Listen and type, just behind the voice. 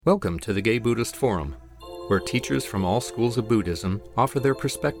Welcome to the Gay Buddhist Forum, where teachers from all schools of Buddhism offer their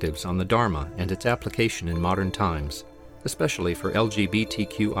perspectives on the Dharma and its application in modern times, especially for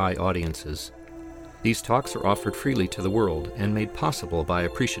LGBTQI audiences. These talks are offered freely to the world and made possible by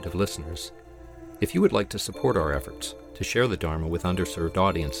appreciative listeners. If you would like to support our efforts to share the Dharma with underserved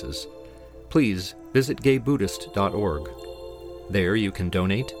audiences, please visit gaybuddhist.org. There you can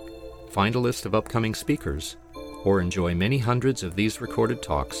donate, find a list of upcoming speakers, or enjoy many hundreds of these recorded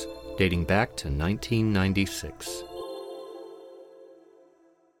talks dating back to 1996.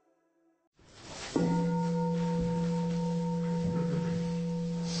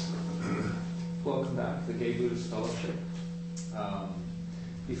 Welcome back to the Gay Buddhist Fellowship.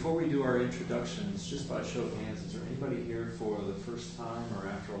 Before we do our introductions, just by show of hands, is there anybody here for the first time or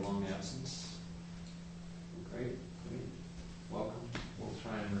after a long absence? Great. Welcome. We'll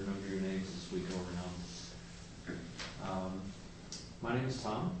try and remember your names as we go around. My name is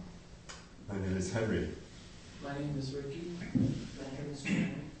Tom. My name is Henry. My name is Ricky. My name is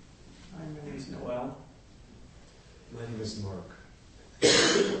Jenny. My name is Noel. My name is Mark.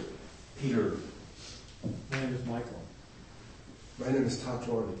 Peter. My name is Michael. My name is Todd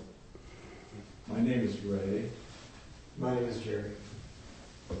Jordan. My name is Ray. My name is Jerry.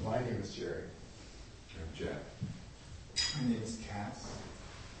 My name is Jerry. I'm Jack. My name is Cass.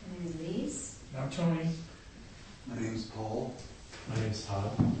 My name is Lise. I'm Tony. My name is Paul. My name is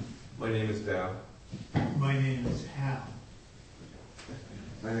Todd. My name is Val. My name is Hal.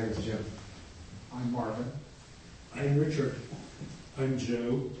 My name is Jim. I'm Marvin. I'm Richard. I'm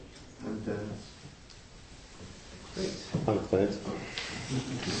Joe. I'm Dennis. Great. I'm Clint.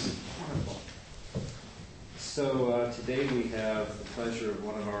 Wonderful. So today we have the pleasure of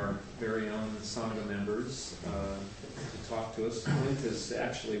one of our very own Sangha members to talk to us. Clint is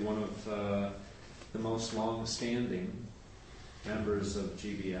actually one of the most long-standing members of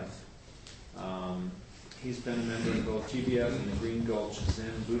GBF. He's been a member of both GBF and the Green Gulch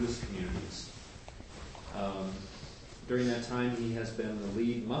Zen Buddhist communities. During that time, he has been the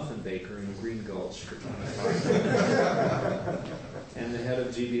lead muffin baker in the Green Gulch for 25 years, and the head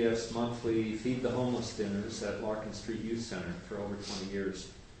of GBF's monthly Feed the Homeless dinners at Larkin Street Youth Center for over 20 years.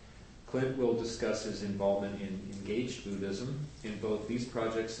 Clint will discuss his involvement in engaged Buddhism in both these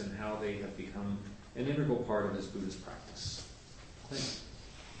projects and how they have become an integral part of his Buddhist practice. Clint,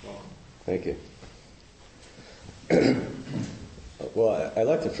 welcome. Thank you. Well, I'd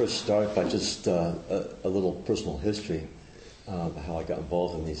like to first start by just a little personal history of how I got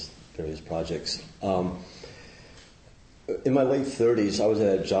involved in these various projects. In my late 30s, I was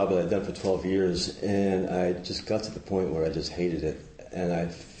at a job that I'd done for 12 years, and I just got to the point where I just hated it. And I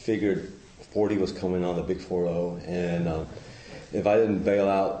figured 40 was coming on, the big 4-0, and if I didn't bail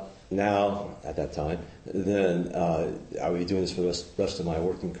out now, at that time, then I would be doing this for the rest of my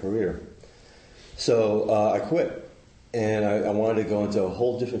working career. So I quit. And I wanted to go into a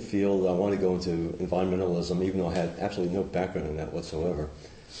whole different field. I wanted to go into environmentalism, even though I had absolutely no background in that whatsoever.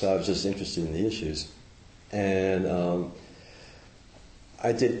 But I was just interested in the issues. And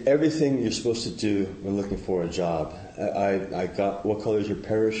I did everything you're supposed to do when looking for a job. I got what color is your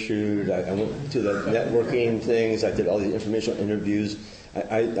parachute. I went to the networking things. I did all the informational interviews.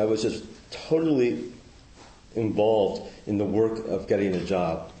 I was just totally involved in the work of getting a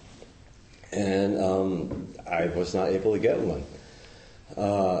job. And I was not able to get one.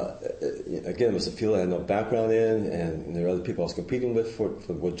 Again, it was a field I had no background in, and there were other people I was competing with for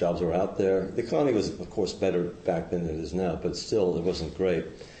what jobs were out there. The economy was, of course, better back then than it is now, but still, it wasn't great.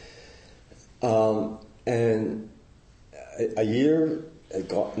 And a year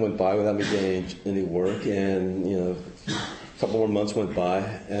went by without me getting any work, and a couple more months went by,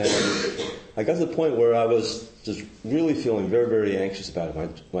 and I got to the point where I was just really feeling very, very anxious about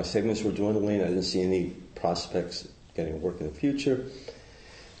it. My segments were dwindling. I didn't see any prospects getting work in the future.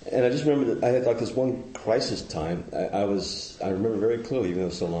 And I just remember that I had like this one crisis time. I remember very clearly, even though it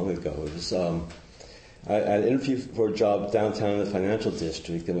was so long ago. It was I had an interview for a job downtown in the financial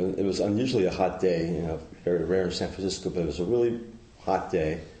district, and it was unusually a hot day. Very rare in San Francisco, but it was a really hot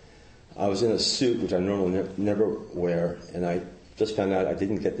day. I was in a suit, which I normally never wear, and I just found out I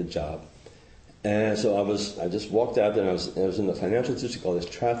didn't get the job. And so I just walked out there, and I was in the financial district, all this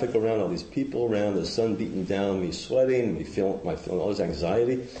traffic around, all these people around, the sun beating down, me sweating, me feeling all this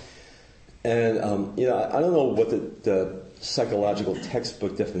anxiety. And, I don't know what the psychological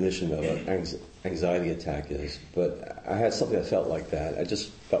textbook definition of an anxiety attack is, but I had something that felt like that. I just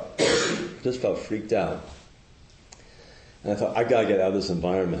felt freaked out. And I thought, I got to get out of this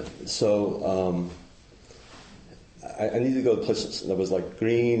environment. So I needed to go to places that was like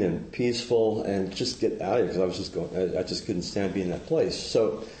green and peaceful and just get out of here because I was just going. I just couldn't stand being in that place.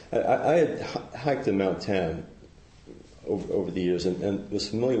 So I had hiked in Mount Tam over the years and was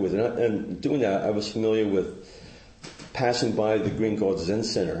familiar with it. And doing that, I was familiar with passing by the Green Gulch Zen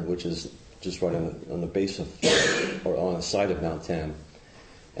Center, which is just right on the base of or on the side of Mount Tam.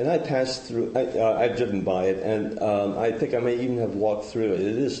 And I passed through. I've driven by it, and I think I may even have walked through it.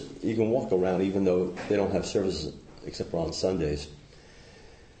 It is, you can walk around even though they don't have services except for on Sundays.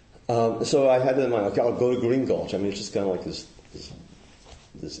 So I had it in mind, okay, I'll go to Green Gulch. I mean, it's just kind of like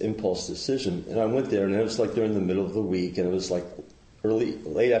this impulse decision. And I went there, and it was like during the middle of the week, and it was like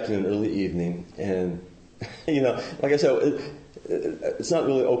late afternoon, early evening. And, like I said, it's not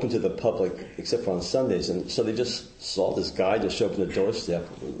really open to the public except for on Sundays. And so they just saw this guy just show up at the doorstep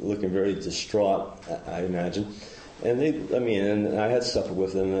looking very distraught, I imagine. And and I had supper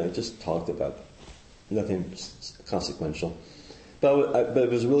with them, and I just talked about nothing consequential. But it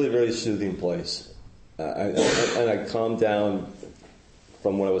was really a very soothing place. And I calmed down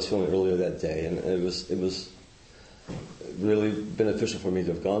from what I was feeling earlier that day, and it was really beneficial for me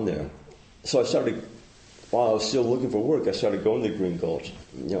to have gone there. So I started, while I was still looking for work, I started going to Green Gulch,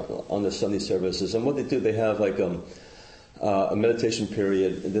 on the Sunday services. And what they do, they have like a meditation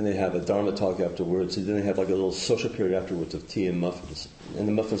period, and then they have a Dharma talk afterwards, and then they have like a little social period afterwards of tea and muffins. And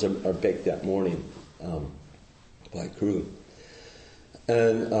the muffins are baked that morning by crew.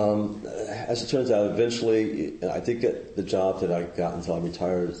 And as it turns out, eventually I did get the job that I got until I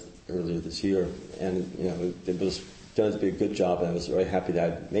retired earlier this year. And, it was turned out to be a good job, and I was very happy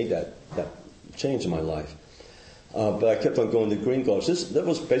that I made that change in my life. But I kept on going to Green Gulch. That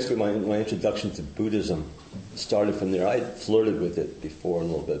was basically my introduction to Buddhism. Started from there. I had flirted with it before a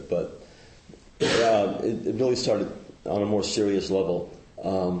little bit, but it really started on a more serious level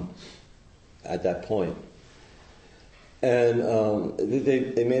at that point. And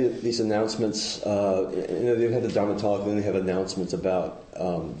they made these announcements. They had the Dharma talk, and then they have announcements about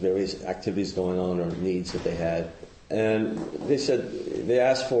various activities going on or needs that they had. And they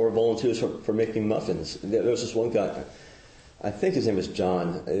asked for volunteers for making muffins. There was this one guy, I think his name was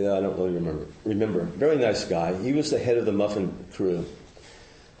John. I don't really remember. Very nice guy. He was the head of the muffin crew.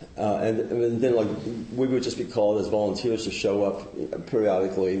 And then, we would just be called as volunteers to show up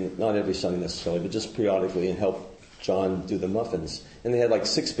periodically, not every Sunday necessarily, but just periodically, and help John do the muffins. And they had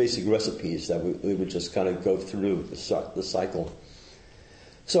 6 basic recipes that we would just kind of go through the cycle.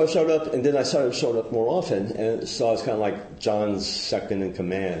 So I showed up, and then I started showing up more often, and so I was kind of like John's second in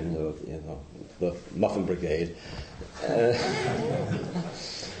command of, the Muffin Brigade. And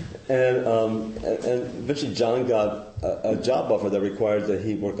eventually John got a job offer that required that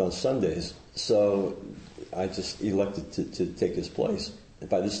he work on Sundays. So I just elected to take his place. And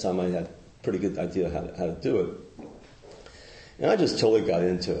by this time I had a pretty good idea how to do it. And I just totally got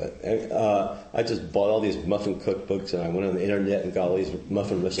into it. And, I just bought all these muffin cookbooks, and I went on the internet and got all these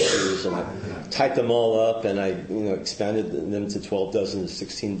muffin recipes, and I typed them all up, and I expanded them to 12 dozen to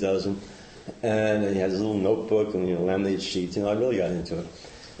 16 dozen. And he had his little notebook and laminated sheets. I really got into it.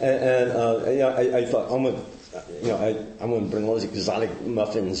 And I thought I'm going to bring all these exotic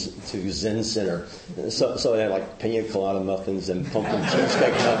muffins to Zen Center. So I had pina colada muffins and pumpkin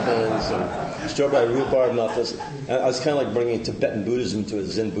cheesecake muffins and strawberry rhubarb muffins. And I was kind of bringing Tibetan Buddhism to a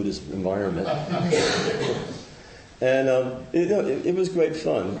Zen Buddhist environment. And it was great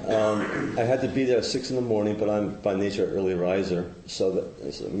fun. I had to be there at 6 a.m, but I'm by nature an early riser, so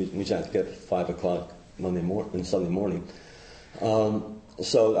we had to get 5 o'clock Sunday morning.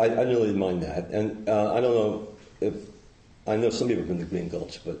 So I didn't really mind that. And I don't know I know some people have been to Green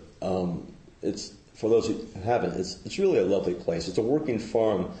Gulch, but it's, for those who haven't, it's really a lovely place. It's a working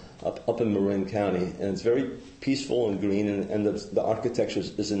farm up in Marin County, and it's very peaceful and green, and the architecture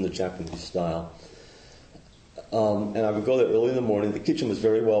is in the Japanese style. And I would go there early in the morning. The kitchen was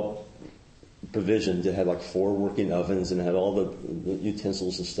very well provisioned. It had 4 working ovens, and it had all the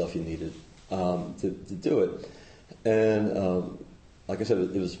utensils and stuff you needed to do it. And like I said,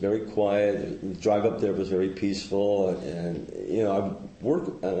 it was very quiet. The drive up there was very peaceful, and I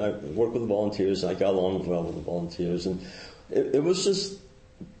would work with the volunteers, and I got along well with the volunteers, and it was just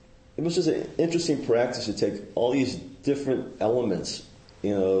an interesting practice to take all these different elements,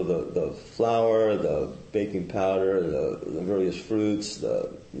 the flour, the baking powder, the various fruits, the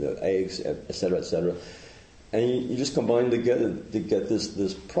eggs, et cetera, and you just combine them together to get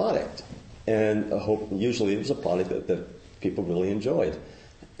this product, and usually it was a product that people really enjoyed.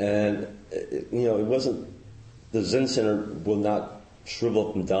 And, it wasn't, the Zen Center will not shrivel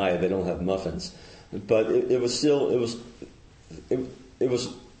up and die if they don't have muffins. But it was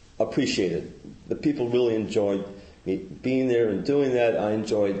appreciated. The people really enjoyed being there and doing that. I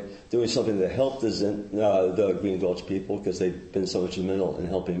enjoyed doing something that helped the Green Gulch people because they've been so instrumental in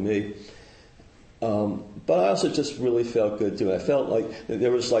helping me. But I also just really felt good too. I felt like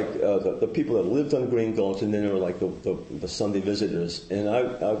there was like the people that lived on Green Gulch, and then there were like the Sunday visitors, and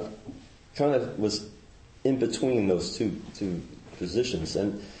I kind of was in between those two positions,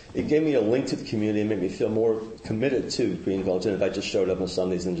 and it gave me a link to the community and made me feel more committed to Green Gulch than if I just showed up on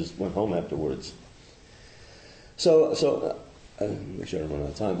Sundays and just went home afterwards. So make sure I don't run out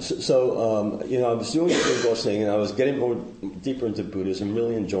of time. I was doing the Green Gulch thing, and I was getting deeper into Buddhism,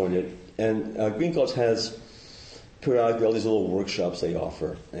 really enjoying it. And Green Gulch has periodically all these little workshops they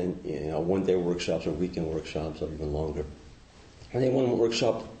offer, and one-day workshops or weekend workshops or even longer. And they had one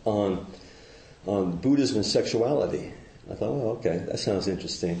workshop on Buddhism and sexuality. I thought, oh, okay, that sounds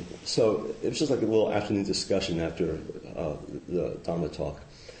interesting. So it was just like a little afternoon discussion after the Dharma talk.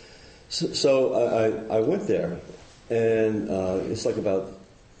 So I went there, and it's like about,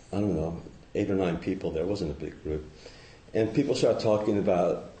 8 or 9 people there. It wasn't a big group. And people started talking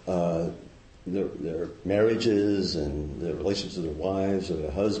about their marriages and their relationships with their wives or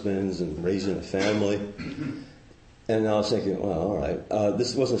their husbands and raising a family. And I was thinking, well, all right,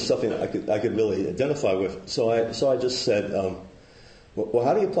 this wasn't something I could really identify with. So I just said, well,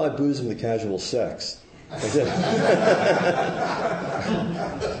 how do you apply Buddhism to casual sex?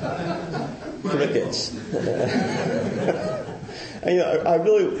 Crickets. And, I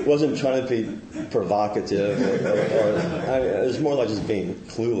really wasn't trying to be provocative, it was more like just being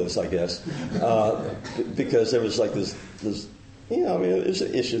clueless, I guess, because there was like this, it was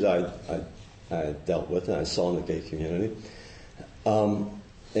an issue that I dealt with and I saw in the gay community. And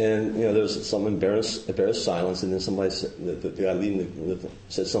there was some embarrassed silence, and then somebody said, the guy leading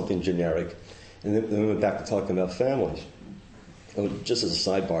said something generic, and then we went back to talking about families. Just as a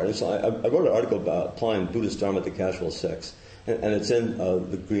sidebar, so I wrote an article about applying Buddhist Dharma to casual sex, and it's in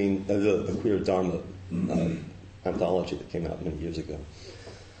the Queer Dharma anthology that came out many years ago.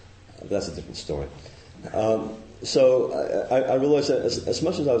 But that's a different story. So I realized that as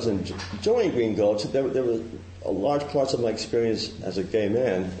much as I was enjoying Green Gulch, there were large parts of my experience as a gay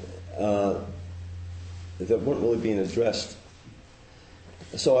man that weren't really being addressed.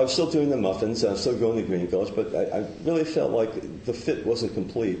 So I was still doing the muffins, I was still going to Green Gulch, but I really felt like the fit wasn't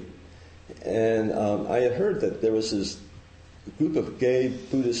complete. And I had heard that there was this group of gay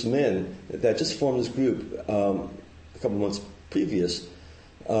Buddhist men that just formed this group a couple months previous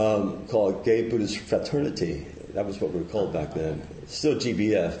called Gay Buddhist Fraternity. That was what we were called back then. Still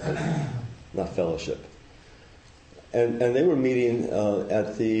GBF, but not fellowship. And they were meeting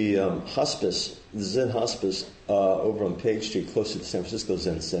at the hospice, the Zen hospice, over on Page Street, close to the San Francisco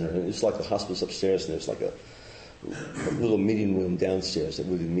Zen Center. And it's like the hospice upstairs, and there's like a little meeting room downstairs that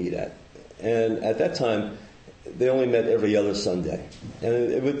we would meet at. And at that time, they only met every other Sunday. And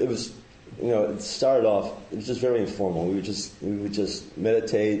it was, it started off, it was just very informal. We would just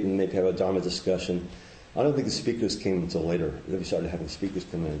meditate and maybe have a Dharma discussion. I don't think the speakers came until later. Then we started having speakers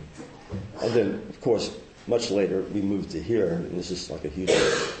come in. And then, of course, much later, we moved to here, and this is like a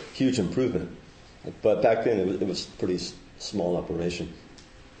huge improvement. But back then, it was a pretty small operation.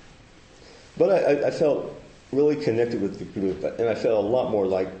 But I felt really connected with the group, and I felt a lot more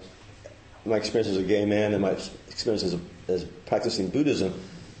like my experience as a gay man and my experience as practicing Buddhism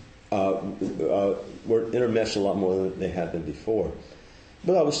were intermeshed a lot more than they had been before.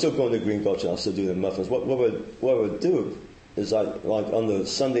 But I was still going to Green Gulch, and I was still doing the muffins. What I would do is like on the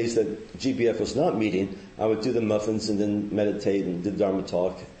Sundays that GBF was not meeting, I would do the muffins and then meditate and do Dharma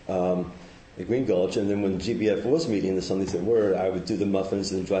talk at Green Gulch. And then when GBF was meeting, the Sundays that were, I would do the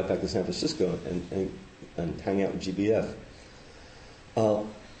muffins and then drive back to San Francisco and hang out with GBF.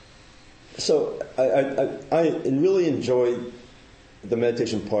 So I really enjoyed the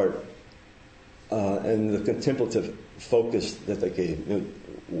meditation part and the contemplative focus that they gave.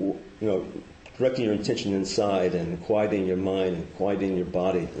 Directing your intention inside and quieting your mind and quieting your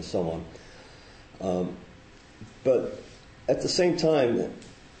body and so on. But at the same time,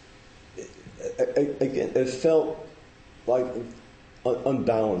 it felt like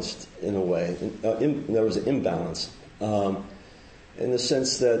unbalanced in a way. There was an imbalance in the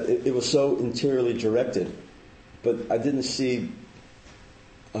sense that it was so interiorly directed, but I didn't see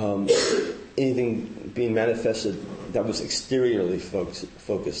anything being manifested that was exteriorly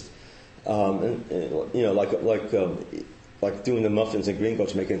focused. Like doing the muffins in Green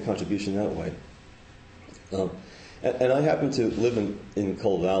Gulch, making a contribution that way. And I happened to live in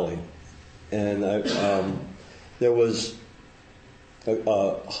Coal Valley, and there was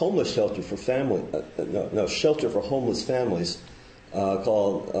a homeless shelter for shelter for homeless families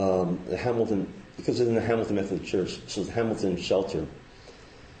called the Hamilton because it's in the Hamilton Methodist Church, so it's the Hamilton Shelter,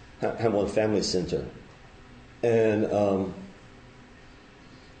 Hamilton Family Center. And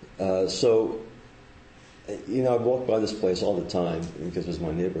so, I walked by this place all the time because it was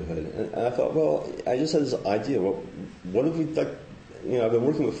my neighborhood. And I thought, well, I just had this idea. Well, what if we, like, I've been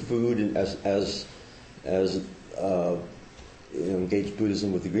working with food and as engaged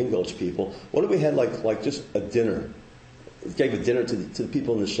Buddhism with the Green Gulch people. What if we had like just a dinner? Gave a dinner to the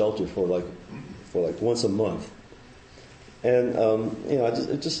people in the shelter for like once a month. And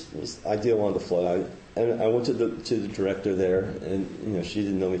it just was the idea I wanted to float out. And I went to the director there, and she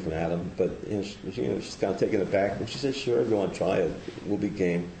didn't know me from Adam, but she's kind of taken aback. And she said, "Sure, if you want to try it, we'll be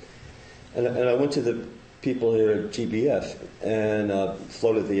game." And I went to the people here at GBF and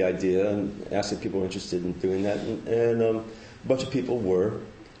floated the idea and asked if people were interested in doing that, and a bunch of people were.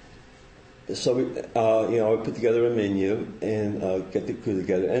 So I put together a menu and get the crew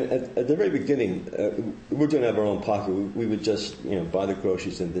together. And at the very beginning, we didn't have our own pocket. We would just buy the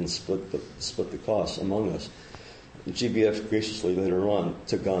groceries and then split the costs among us. The GBF graciously later on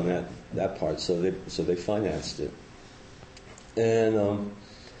took on that part, so they financed it. And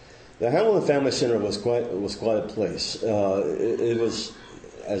the Hamilton Family Center was quite a place. It was,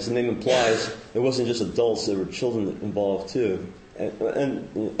 as the name implies, it wasn't just adults; there were children involved too. And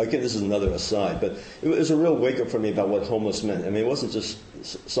again, this is another aside, but it was a real wake-up for me about what homeless meant. I mean, it wasn't just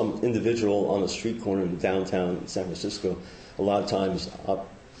some individual on a street corner in downtown San Francisco. A lot of times,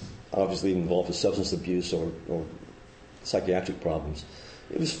 obviously involved with substance abuse or psychiatric problems.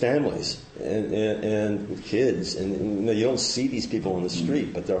 It was families and kids, and you don't see these people on the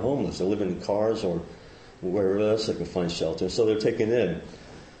street, but they're homeless. They're living in cars or wherever else they can find shelter, so they're taken in.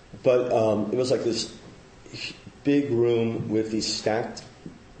 But it was like this big room with these stacked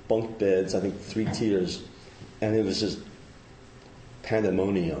bunk beds, I think 3 tiers, and it was just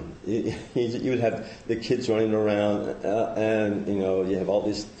pandemonium. You would have the kids running around, and you have all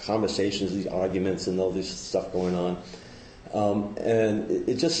these conversations, these arguments, and all this stuff going on, and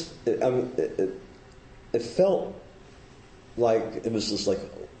it felt like it was just like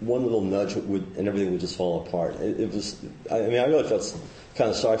one little nudge and everything would just fall apart. I really felt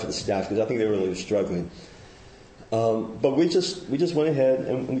kind of sorry for the staff because I think they really were struggling. But we just went ahead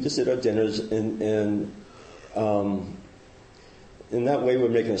and we just did our dinners, and in that way we're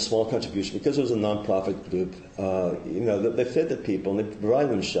making a small contribution because it was a nonprofit group. They fed the people and they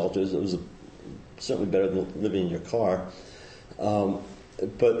provided them shelters. It was certainly better than living in your car.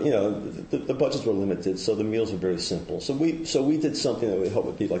 But the budgets were limited, so the meals were very simple. So we did something that we hoped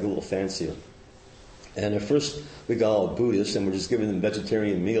would be like a little fancier. And at first, we got all Buddhists, and we're just giving them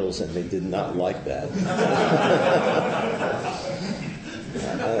vegetarian meals, and they did not like that.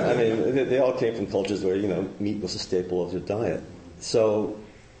 I mean, they all came from cultures where meat was a staple of their diet. So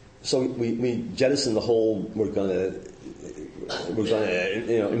we jettisoned the whole we're gonna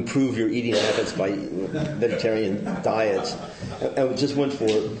improve your eating habits by vegetarian diets, and we just went for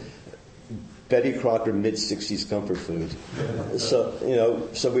Betty Crocker mid-60s comfort food. So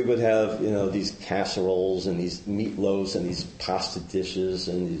we would have these casseroles and these meatloaves and these pasta dishes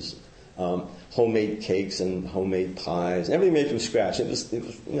and these homemade cakes and homemade pies. Everything made from scratch. It was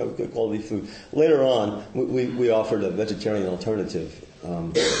good quality food. Later on, we offered a vegetarian alternative,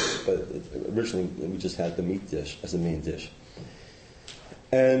 but originally we just had the meat dish as the main dish.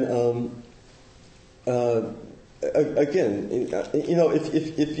 And again,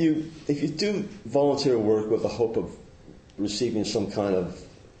 if you do volunteer work with the hope of receiving some kind of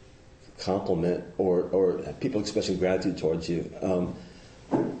compliment or people expressing gratitude towards you,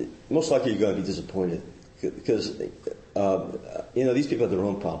 most likely you're going to be disappointed because these people had their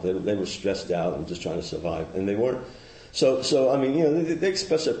own problem. They were stressed out and just trying to survive, and they weren't. So I mean, they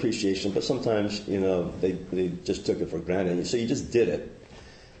expressed their appreciation, but sometimes they just took it for granted. So you just did it,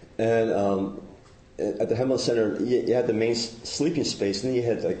 and. At the Hamilton Center, you had the main sleeping space, and then you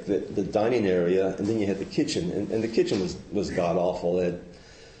had like the dining area, and then you had the kitchen. And the kitchen was god awful. It had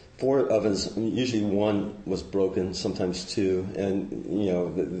 4 ovens. Usually one was broken, sometimes 2, and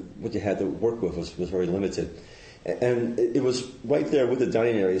what you had to work with was very limited. And it was right there with the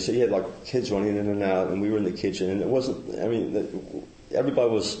dining area, so you had like kids running in and out, and we were in the kitchen, and it wasn't. I mean,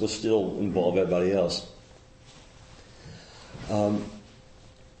 everybody was still involved, everybody else. And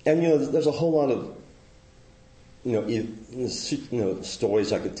there's a whole lot of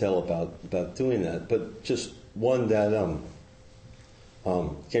stories I could tell about doing that, but just one that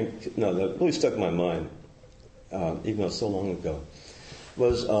that really stuck in my mind, even though it's so long ago,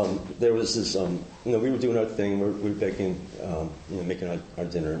 was there was this we were doing our thing, we were baking, making our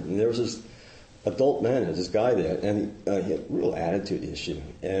dinner, and there was this adult man, this guy there, and he had a real attitude issue,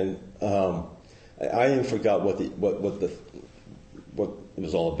 and I even forgot what it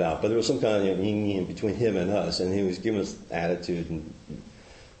was all about. But there was some kind of yin between him and us, and he was giving us attitude and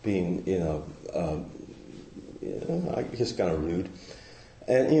being, I guess kind of rude.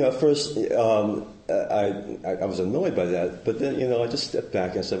 And at first I was annoyed by that, but then I just stepped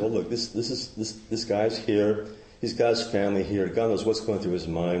back and said, well, look, this guy's here. He's got his family here. God knows what's going through his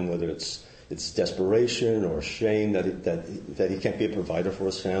mind, whether it's desperation or shame that he can't be a provider for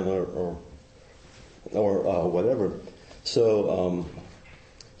his family or whatever. So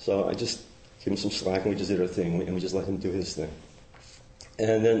I just gave him some slack, and we just did our thing, and we just let him do his thing.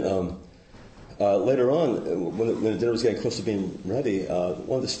 And then later on, when the dinner was getting close to being ready,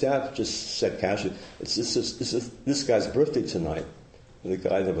 one of the staff just said casually, "It's this guy's birthday tonight." The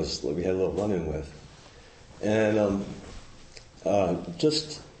guy that we had a little run-in with, and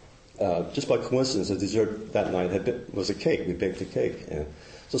just by coincidence, the dessert that night was a cake. We baked a cake, and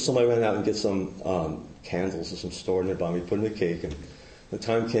so somebody ran out and get some candles or some store nearby. We put in the cake, and the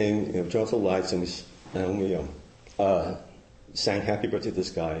time came. Turned off the lights, and we sang "Happy Birthday" to this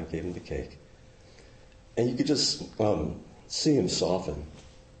guy and gave him the cake. And you could just see him soften.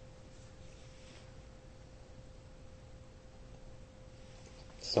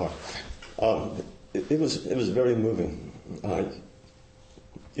 Sorry, it was very moving.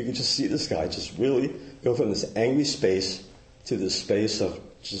 You could just see this guy just really go from this angry space to this space of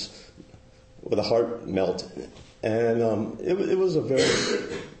just with a heart melt, and it was a very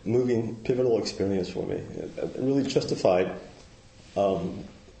moving, pivotal experience for me. It really justified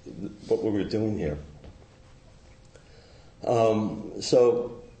what we were doing here.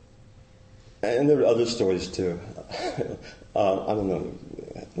 And there are other stories too. I don't know.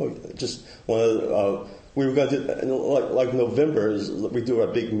 Just one of we were going to do, like November we do our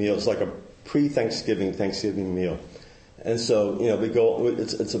big meal. It's like a pre-Thanksgiving meal, and so we go. We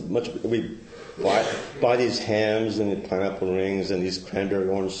buy these hams and the pineapple rings and these cranberry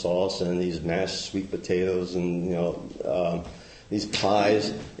orange sauce and these mashed sweet potatoes and these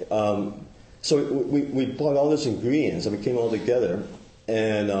pies. So we bought all those ingredients and we came all together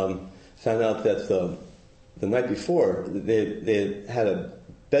and found out that the night before they had a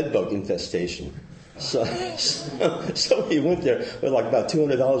bedbug infestation. So we went there with like about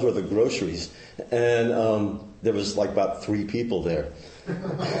 $200 worth of groceries, and there was like about 3 people there.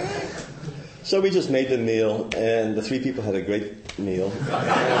 So we just made the meal, and the 3 people had a great meal.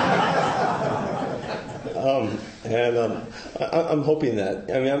 I'm hoping that,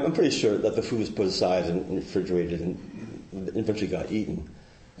 I'm pretty sure that the food was put aside and refrigerated and eventually got eaten.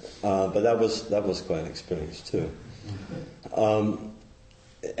 But that was quite an experience too.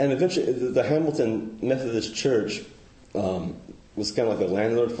 And eventually the Hamilton Methodist Church was kind of like a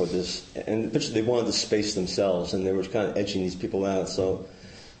landlord for this, and eventually they wanted the space themselves, and they were kind of edging these people out. So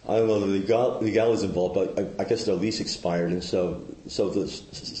I don't know the legalities involved, but I guess their lease expired, and so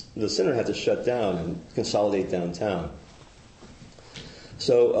the center had to shut down and consolidate downtown.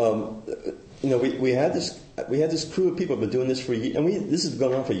 So we had this crew of people who've been doing this for years, and this has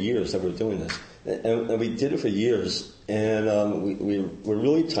gone on for years that we're doing this, and we did it for years, and we were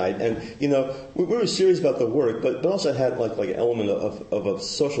really tight, and we were serious about the work, but also had like an element of a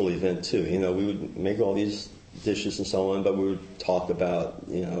social event too. We would make all these dishes and so on, but we would talk about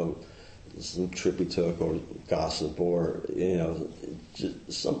some trip we took or gossip or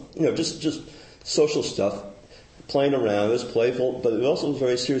just social stuff, playing around. It was playful, but it also was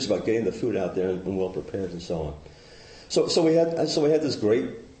very serious about getting the food out there and well prepared and so on. So we had this great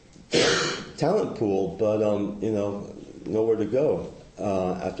talent pool, but nowhere to go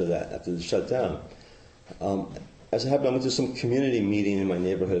after the shutdown. As it happened, I went to some community meeting in my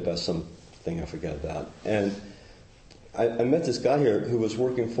neighborhood about something I forgot about, and I met this guy here who was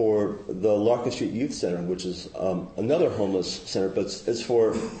working for the Larkin Street Youth Center, which is another homeless center, but it's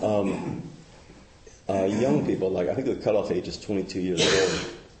for young people. Like I think the cutoff age is 22 years old,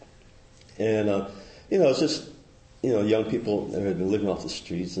 and it's just young people that had been living off the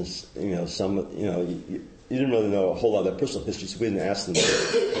streets, and some you didn't really know a whole lot of their personal history, so we didn't ask them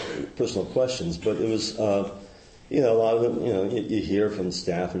personal questions, but it was. A lot of them, you hear from the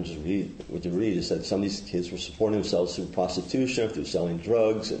staff and just read what you read is that some of these kids were supporting themselves through prostitution, through selling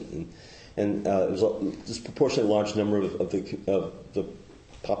drugs, and it was a disproportionately large number of the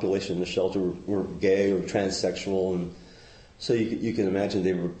population in the shelter were gay or transsexual, and so you can imagine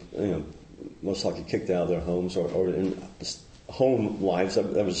they were, most likely kicked out of their homes or in home lives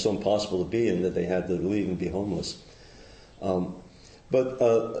that was so impossible to be in that they had to leave and be homeless. But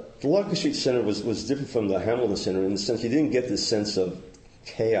the Larkin Street Center was different from the Hamilton Center in the sense you didn't get this sense of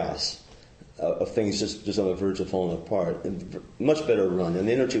chaos, of things just on the verge of falling apart. And much better run, and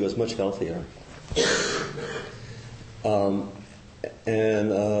the energy was much healthier.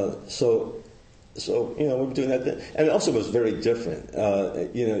 So we were doing that, and it also was very different.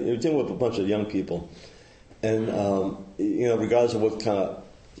 You're dealing with a bunch of young people, and regardless of what kind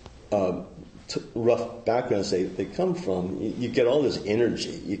of rough backgrounds they come from, you get all this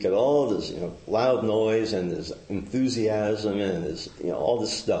energy, you get all this loud noise and this enthusiasm and this all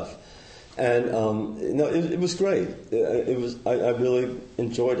this stuff, and it was great. I really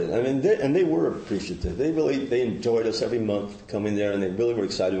enjoyed it. I mean, they were appreciative. They enjoyed us every month coming there, and they really were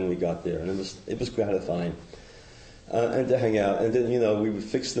excited when we got there, and it was gratifying. And to hang out, and then we would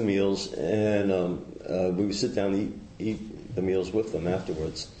fix the meals, and we would sit down and eat the meals with them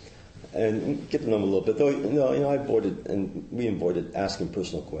afterwards, and get to know them a little bit. Though I we avoided asking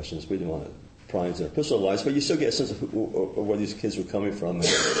personal questions. We didn't want to pry into their personal lives, but you still get a sense of where these kids were coming from, and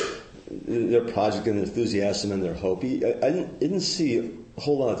their project and their enthusiasm and their hope. I didn't see a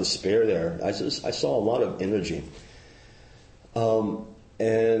whole lot of despair there. I saw a lot of energy,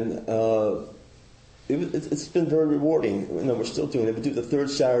 It's been very rewarding. We're still doing it. We do the third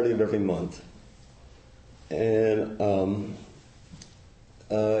Saturday of every month, and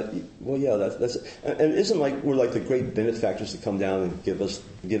that's. And it isn't like we're like the great benefactors that come down and give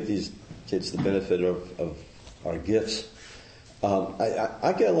these kids the benefit of our gifts.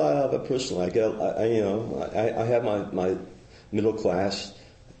 I get a lot out of it personally. I have my middle class,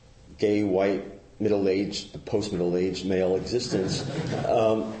 gay, white, middle-aged, post-middle-aged male existence,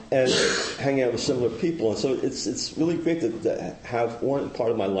 and hanging out with similar people. And so it's really great to have one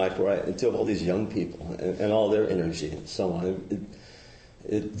part of my life where I deal with all these young people and all their energy and so on.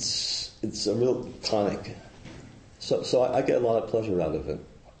 It's a real tonic. So I get a lot of pleasure out of it.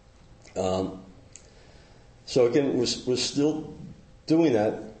 So again, we're still doing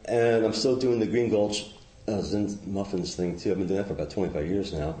that, and I'm still doing the Green Gulch Zen muffins thing too. I've been doing that for about 25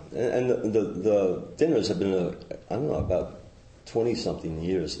 years now, and the dinners have been about 20-something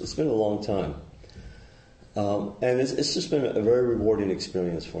years. It's been a long time, and it's just been a very rewarding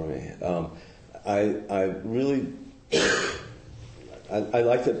experience for me. I really I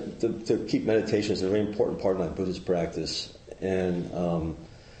like to keep meditation as a very important part of my Buddhist practice, and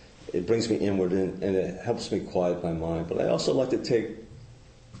it brings me inward and it helps me quiet my mind. But I also like to take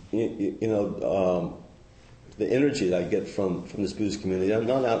the energy that I get from this Buddhist community. I'm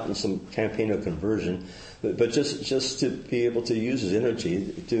not out in some campaign of conversion, but just to be able to use his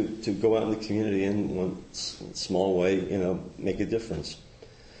energy to go out in the community in one small way, make a difference.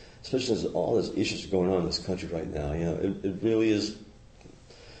 Especially as all these issues going on in this country right now. It really is.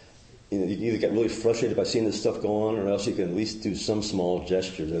 You either get really frustrated by seeing this stuff go on, or else you can at least do some small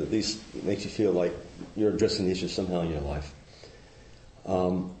gesture that at least makes you feel like you're addressing the issues somehow in your life.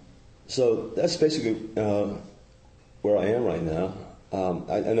 So that's basically where I am right now.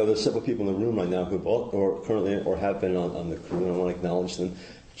 I know there's several people in the room right now who currently or have been on the crew, and I want to acknowledge them.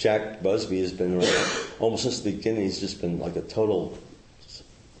 Jack Busby has been around almost since the beginning. He's just been like a total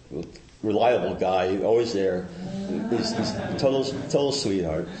reliable guy, always there. He's a total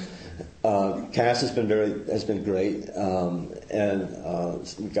sweetheart. Cass has been great, and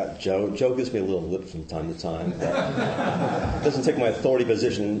we got Joe. Joe gives me a little lip from time to time. Doesn't take my authority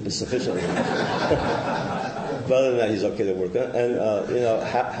position sufficiently. But other than that, he's okay to work on. And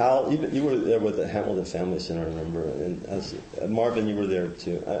Hal, you were there with the Hamilton Family Center, I remember, and Marvin, you were there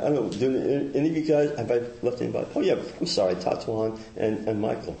too. I don't know. Do any of you guys have I left anybody? Oh yeah, I'm sorry, Tatuan and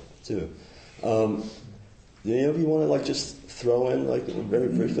Michael too. Do any of you want to just throw in very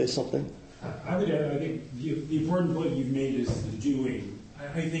briefly something? I would add, I think the important point you've made is the doing.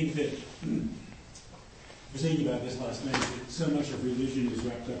 I think that I was thinking about this last night, that so much of religion is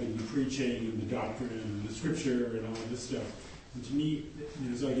wrapped up in the preaching and the doctrine and the scripture and all of this stuff. And to me,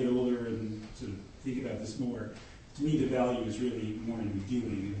 as I get older and sort of think about this more, to me the value is really more in the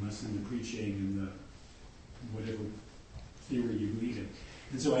doing and less in the preaching and the whatever theory you believe in.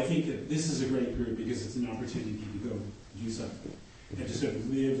 And so I think that this is a great group because it's an opportunity to go do something and to sort of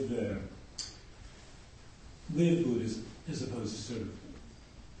live Buddhism as opposed to sort of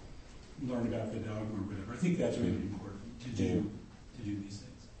learn about the dogma or whatever. I think that's really important to do these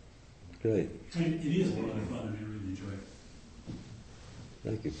things. Great. And it is a lot of fun, and I really enjoy it.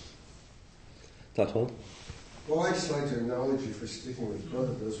 Thank you. Tatuan? Well, I'd just like to acknowledge you for sticking with both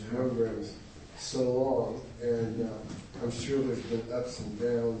of those programs so long, and I'm sure there's been ups and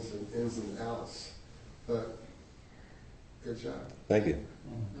downs and ins and outs, but good job. Thank you.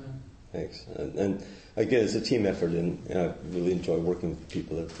 Thanks. And again, it's a team effort, and I really enjoy working with the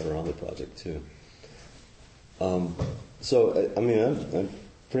people that are on the project too. So, I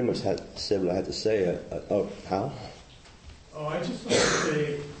pretty much said what I had to say. Hal? Oh, I just want to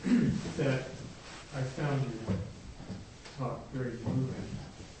say that I found your talk very moving,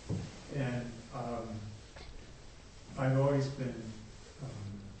 and I've always been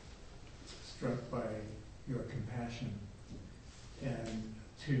struck by your compassion, and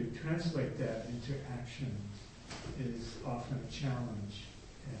to translate that into action is often a challenge,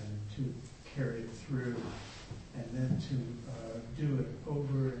 and to carry it through, and then to do it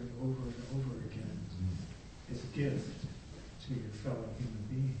over and over and over again is a gift to your fellow human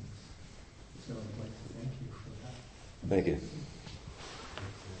beings. So I'd like to thank you for that. Thank you.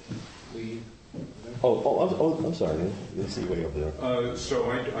 Lee? I'm sorry. Let's see way over there.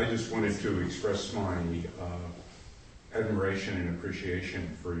 So I just wanted to express my admiration and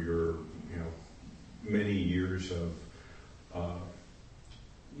appreciation for your, many years of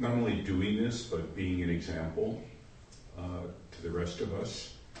not only doing this, but being an example to the rest of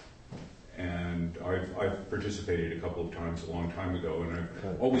us. And I've participated a couple of times a long time ago, and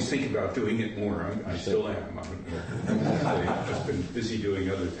I always think about doing it more. I still am. I've just been busy doing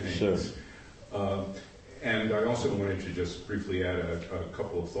other things. Sure. And I also wanted to just briefly add a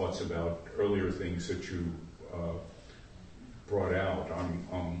couple of thoughts about earlier things that you brought out.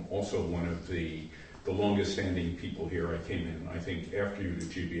 I'm also one of the longest standing people here. I came in, I think, after you to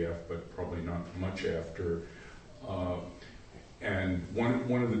GBF, but probably not much after. And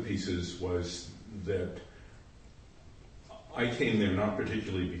one of the pieces was that I came there not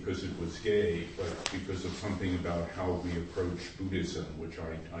particularly because it was gay, but because of something about how we approach Buddhism, which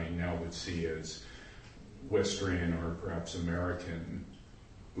I now would see as Western or perhaps American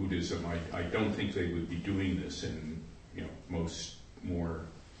Buddhism. I don't think they would be doing this in most more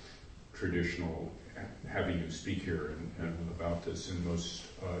traditional, having you speak here and about this in most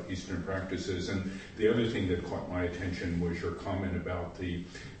Eastern practices. And the other thing that caught my attention was your comment about the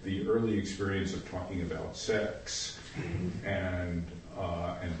early experience of talking about sex and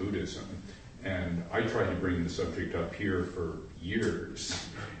Buddhism. And I tried to bring the subject up here for years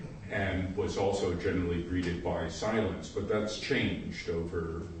and was also generally greeted by silence, but that's changed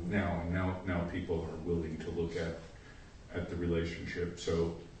over now, and now people are willing to look at the relationship.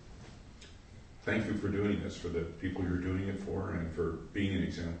 So thank you for doing this, for the people you're doing it for, and for being an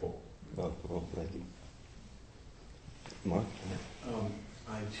example. Well, thank you. Mark?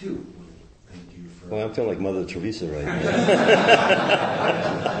 I too want to thank you for... Well, I'm feeling like Mother Teresa right now.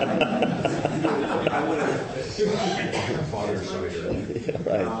 I want to... Father Seiter. Yeah,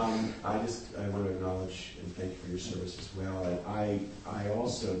 right. I want to acknowledge and thank you for your service as well. And I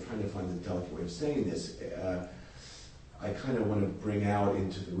also, trying to find the delicate way of saying this, I kind of want to bring out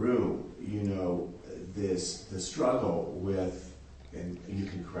into the room, the struggle with, and you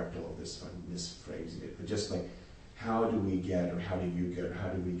can correct all of this if I'm misphrasing it, but just like, how do we get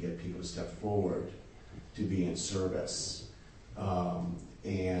people to step forward to be in service? And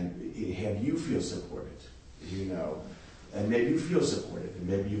have you feel supported, and maybe you feel supported, and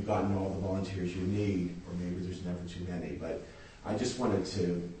maybe you've gotten all the volunteers you need, or maybe there's never too many, but I just wanted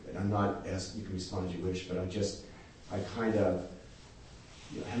to, and I'm not asking you can respond as you wish, but I kind of,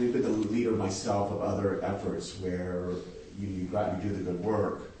 having been the leader myself of other efforts where you do the good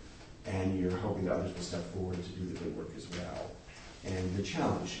work, and you're hoping that others will step forward to do the good work as well. And the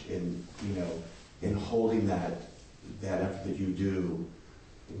challenge in holding that effort that you do,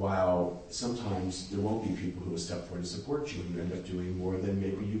 while sometimes there won't be people who will step forward to support you, and you end up doing more than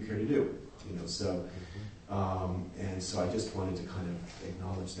maybe you care to do. So I just wanted to kind of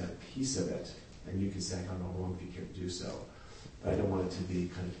acknowledge that piece of it. And you can say, I don't know how long if you care to do so. But I don't want it to be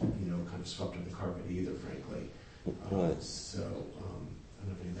kind of swept under the carpet either, frankly. Right. So I don't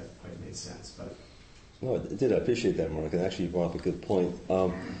know if any of that quite made sense, but... No, it did. I appreciate that, Mark. And actually, you brought up a good point.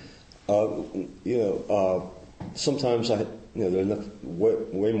 Sometimes there are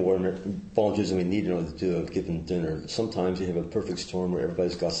way more volunteers than we need in order to do a given dinner. Sometimes you have a perfect storm where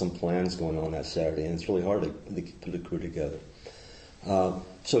everybody's got some plans going on that Saturday, and it's really hard to put a crew together.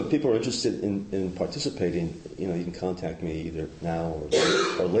 So if people are interested in participating, you can contact me either now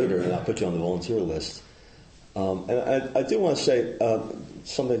or later, and I'll put you on the volunteer list. And I do want to say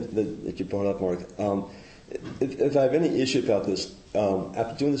something that you brought up, Mark. If I have any issue about this,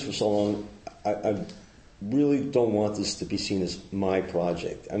 after doing this for so long, I really don't want this to be seen as my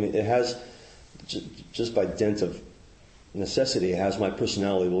project. I mean, it has, just by dint of necessity, it has my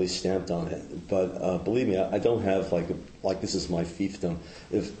personality really stamped on it. But believe me, I don't have like this is my fiefdom.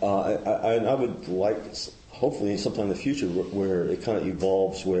 I would like, hopefully, sometime in the future, where it kind of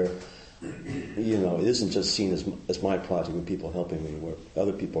evolves, where it isn't just seen as my project with people helping me, where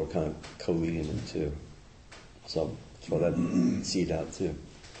other people are kind of co-leading it too. So throw that seed out too.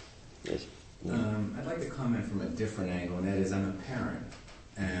 Yes. I'd like to comment from a different angle, and that is I'm a parent.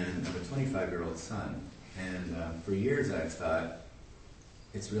 and of a 25-year-old son. And for years I've thought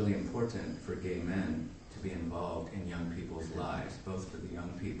it's really important for gay men to be involved in young people's lives, both for the young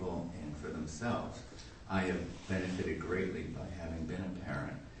people and for themselves. I have benefited greatly by having been a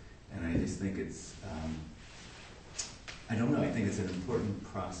parent, and I just think it's, I think it's an important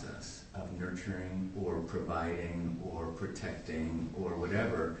process of nurturing or providing or protecting or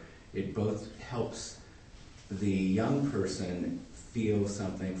whatever. It both helps the young person feel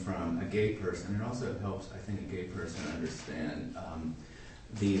something from a gay person. It also helps, I think, a gay person understand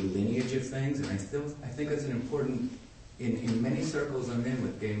the lineage of things. And I think that's an important, in many circles I'm in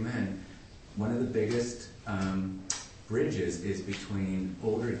with gay men, one of the biggest bridges is between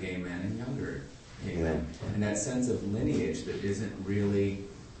older gay men and younger gay men. And that sense of lineage that isn't really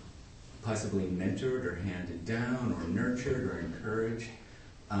possibly mentored or handed down or nurtured or encouraged.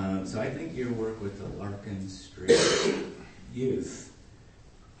 So I think your work with the Larkin Street youth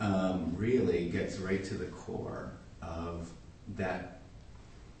really gets right to the core of that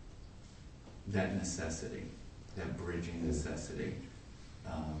necessity, that bridging necessity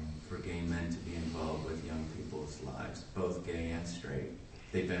for gay men to be involved with young people's lives, both gay and straight.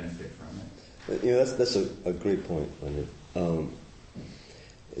 They benefit from it. That's a great point, Leonard.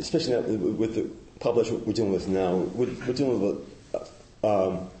 Especially now, with the population we're dealing with now, we're dealing with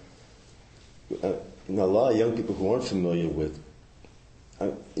a lot of young people who aren't familiar with,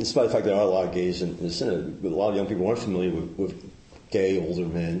 in spite of the fact there are a lot of gays in the Senate, but a lot of young people aren't familiar with gay older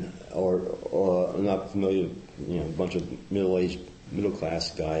men, or not familiar, a bunch of middle-aged,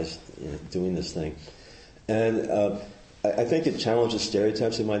 middle-class guys doing this thing. And I think it challenges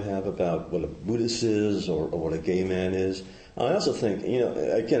stereotypes they might have about what a Buddhist is or what a gay man is. I also think,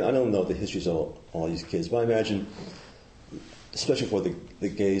 again, I don't know the histories of all these kids, but I imagine, especially for the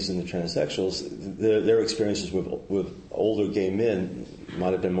gays and the transsexuals, their experiences with older gay men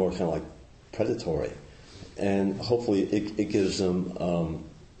might have been more kind of like predatory. And hopefully it gives them,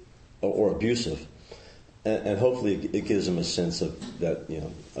 or abusive, and hopefully it gives them a sense of that,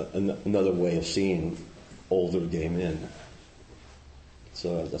 another way of seeing older gay men.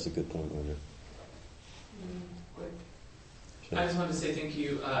 So that's a good point, Leonard. I just wanted to say thank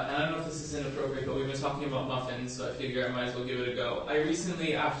you, and I don't know if this is inappropriate, but we've been talking about muffins, so I figure I might as well give it a go. I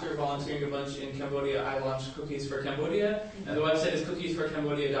recently, after volunteering a bunch in Cambodia, I launched Cookies for Cambodia, and the website is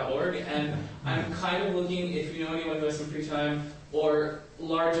cookiesforcambodia.org, and I'm kind of looking, if you know anyone who has some free time, or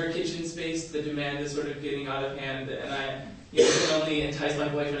larger kitchen space, the demand is sort of getting out of hand, and I can only entice my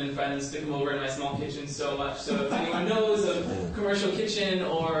boyfriend and friends to come over in my small kitchen so much. So if anyone knows of commercial kitchen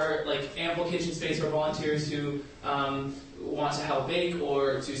or like ample kitchen space for volunteers who want to help bake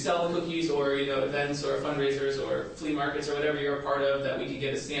or to sell the cookies, or events or fundraisers or flea markets or whatever you're a part of that we could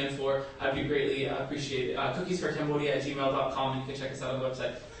get a stand for, I'd be greatly appreciated. Cookiesforcambodia@gmail.com, and you can check us out on the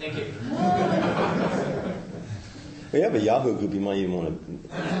website. Thank you. We have a Yahoo group. You might even want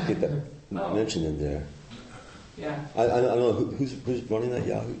to get that mentioned in there. Yeah. I don't know who's running that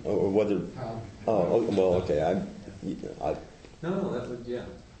Yahoo, or whether. Oh, well, okay. No, that would, yeah.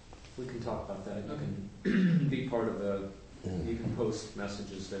 We can talk about that. You can be part of the. You can post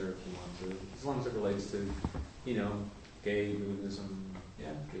messages there if you want to, as long as it relates to, gay Buddhism,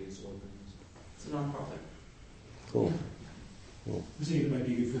 gay slogans. It's a non-profit. Cool. I'm thinking it might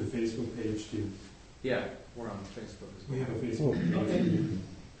be good for the Facebook page too. Yeah, we're on Facebook as well. We have a Facebook page. Okay.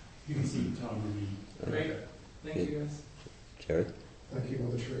 You can see Tom or me. Great. Thank you, guys. Jared? Thank you,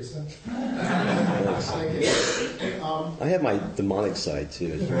 Mother Teresa. Thank you. I have my demonic side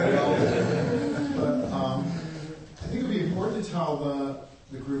too. I think it would be important to tell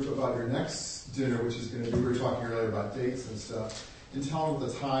the group about your next dinner, which is going to be, we were talking earlier about dates and stuff, and tell them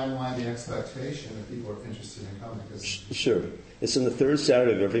the timeline, the expectation, if people are interested in coming. Sure. It's on the third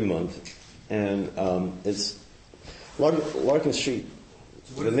Saturday of every month, and it's Larkin Street.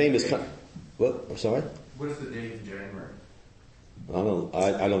 So the name is... What? I'm sorry? What is the date in January?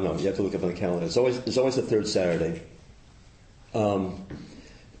 I don't know. You have to look up on the calendar. It's always the third Saturday.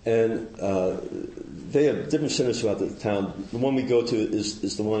 They have different centers throughout the town. The one we go to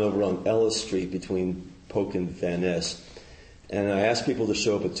is the one over on Ellis Street between Polk and Van Ness. And I ask people to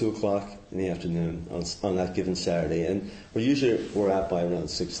show up at 2 o'clock in the afternoon on that given Saturday. And we're out by around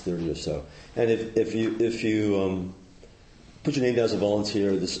 6:30 or so. And if you put your name down as a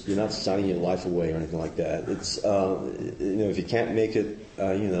volunteer, you're not signing your life away or anything like that. It's if you can't make it,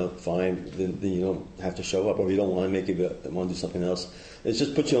 fine. Then you don't have to show up. Or if you don't want to make it, but want to do something else, it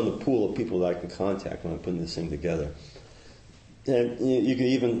just puts you on the pool of people that I can contact when I'm putting this thing together. And you can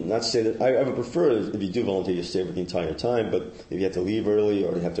even not say that. I would prefer if you do volunteer, you stay for the entire time. But if you have to leave early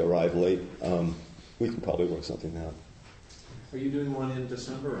or you have to arrive late, we can probably work something out. Are you doing one in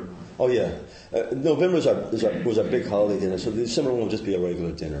December or not? Oh yeah, November was our big holiday dinner, so the December one will just be a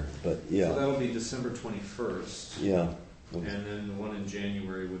regular dinner. But yeah, So that'll be December 21st. yeah. And then the one in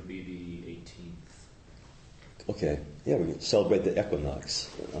January would be the 18th. Okay, yeah, we can celebrate the equinox.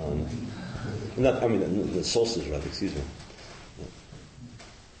 The solstice, rather. Excuse me. Yeah.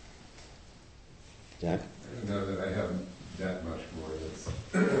 Jack. I don't know that I have that much more that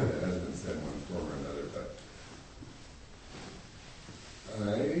has been said in one form or another, but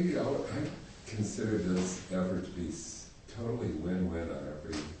I consider this effort to be totally win-win on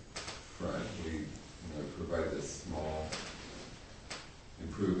every front. We provide this small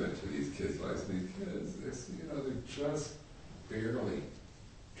improvement to these kids' lives. These kids, they're just barely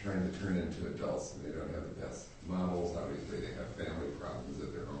trying to turn into adults, and they don't have the best models. Obviously, they have family problems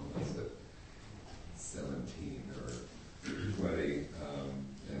at their homeless at 17 or 20,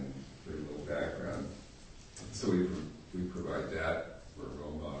 and very little background. So we provide that for a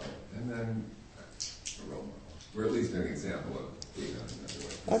role model, and then a role model, or at least an example of being on another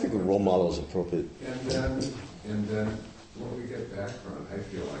way. I think a role model is appropriate. And then what we get back from it, I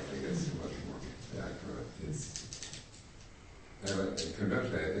feel like I get so much more back from it.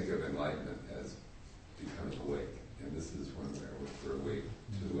 Conventionally, I think of enlightenment as becoming awake, and this is one where we're awake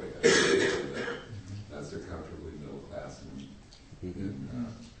to the way I feel that as they're comfortably middle class in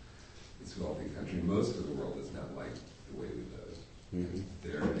this wealthy country. Most of the world is not like the way we live.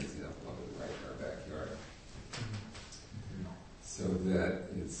 They're an example of it right in our backyard. So that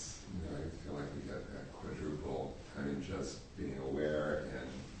it's, I feel like we got that quadruple, just being aware and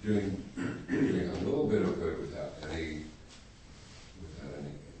doing a little bit of good without any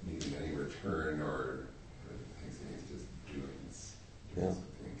needing any return or things. It's just doing this. I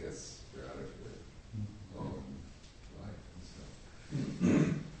guess they're out of your own life, and so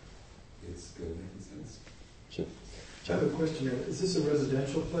it's good making sense. Sure. I have a question here. Is this a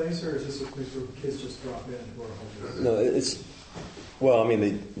residential place, or is this a place where kids just drop in who are homeless? No, it's. Well,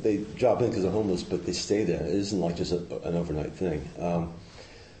 they drop in because they're homeless, but they stay there. It isn't like just an overnight thing. I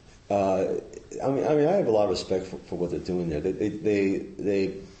have a lot of respect for what they're doing there.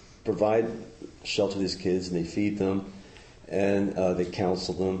 They provide shelter to these kids, and they feed them, and they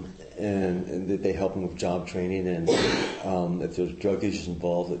counsel them, and they help them with job training, and if there's drug issues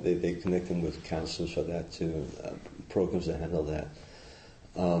involved, they connect them with counselors for that too, programs that handle that.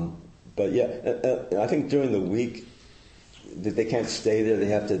 But yeah, I think during the week, they can't stay there.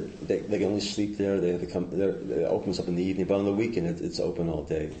 They can only sleep there. They have to come. It opens up in the evening, but on the weekend it's open all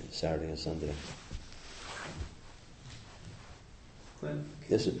day, Saturday and Sunday. Clint,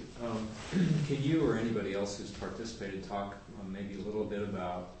 yes, sir. Can you or anybody else who's participated talk maybe a little bit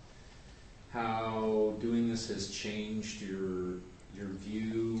about how doing this has changed your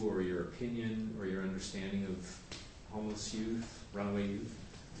view or your opinion or your understanding of homeless youth, runaway youth?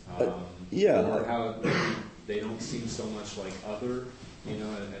 Yeah. Or how they don't seem so much like other,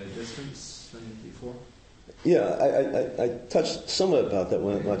 at a distance than before? Yeah, I touched somewhat about that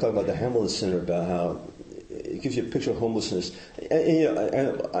when I talk about the Hamilton Center, about how it gives you a picture of homelessness.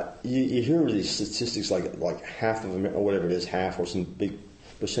 And you hear these statistics like half of America, or whatever it is, half or some big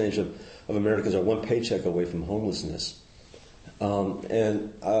percentage of Americans are one paycheck away from homelessness. So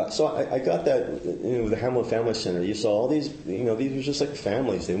I got that with the Hamilton Family Center. You saw all these, these were just like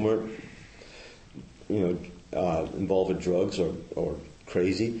families. They weren't, involved in drugs or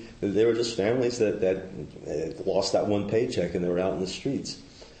crazy. They were just families that lost that one paycheck and they were out in the streets.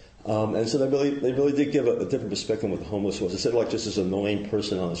 And so they really did give a different perspective on what the homeless was. Instead of like just this annoying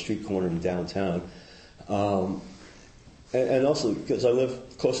person on the street corner in downtown. And also, because I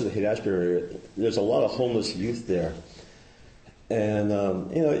live close to the Haight-Ashbury area, there's a lot of homeless youth there. And,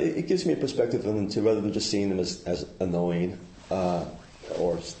 it gives me a perspective on them too, rather than just seeing them as annoying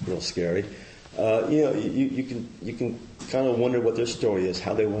or scary. You can kind of wonder what their story is,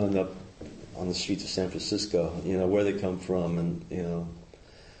 how they wound up on the streets of San Francisco, where they come from, and,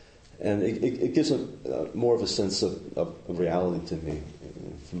 and it gives more of a sense of reality to me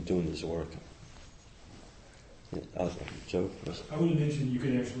from doing this work. Joe? I want to mention you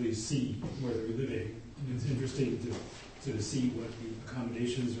can actually see where they're living. And it's interesting to see what the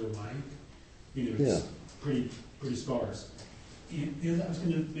accommodations are like. It's pretty sparse. And I was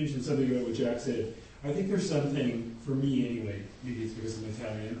going to mention something about what Jack said. I think there's something, for me anyway, maybe it's because I'm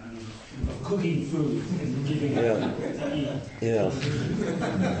Italian, I don't know, of cooking food and giving them to eat. Yeah.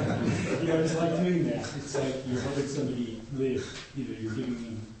 I just like doing that. It's like you're helping somebody live. You're giving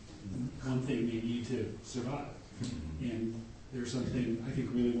them one thing they need to survive. And there's something, I think,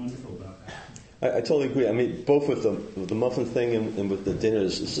 really wonderful about that. I totally agree. I mean, both with the muffin thing and with the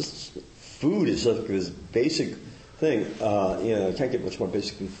dinners, it's just food is like this basic thing. You can't get much more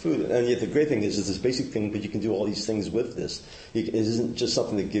basic than food. And yet the great thing is it's this basic thing, but you can do all these things with this. It isn't just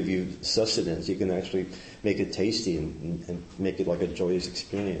something to give you sustenance. You can actually make it tasty and make it like a joyous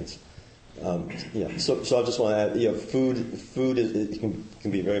experience. So I just want to add, food is,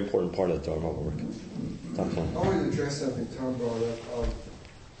 can be a very important part of Dharma work. I want to address something Tom brought up.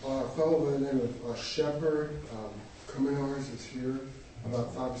 A fellow by the name of Shepherd Kuminars is here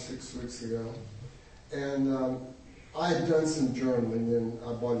about 5 or 6 weeks ago. And I had done some journaling, and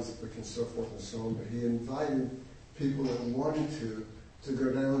I bought his book and so forth and so on, but he invited people that wanted to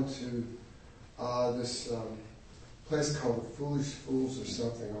go down to this place called the Foolish Fools or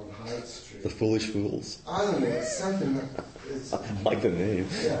something on Hyde Street. The Foolish Fools? I don't know, it's something like... I like the name.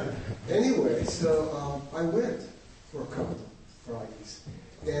 Yeah. Anyway, so I went for a couple of Fridays.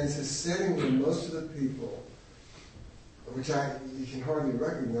 And it's a setting where most of the people, which you can hardly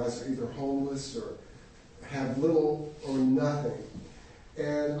recognize, are either homeless or have little or nothing.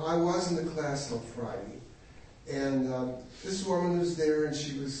 And I was in the class on Friday. And this woman was there, and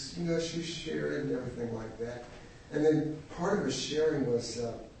she was, she shared and everything like that. And then part of her sharing was,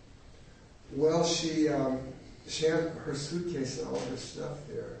 she had her suitcase and all her stuff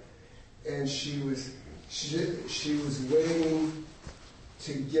there, and she was waiting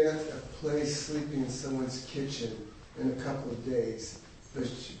to get a place sleeping in someone's kitchen in a couple of days. But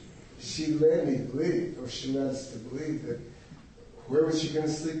she led me to believe, or she led us to believe, that where was she going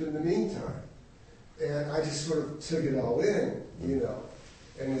to sleep in the meantime? And I just sort of took it all in,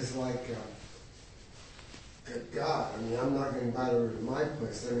 and it's like, good God, I'm not going to invite her to my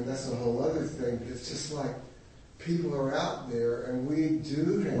place. That's a whole other thing. But it's just like people are out there, and we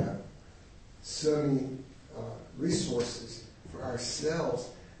do have so many resources for ourselves,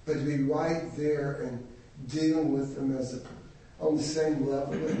 but to be right there and dealing with them on the same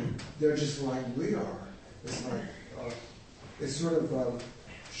level, they're just like we are. It's like, it sort of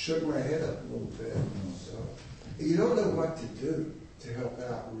shook my head up a little bit. So you don't know what to do to help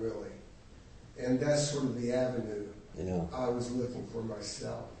out, really. And that's sort of the avenue I was looking for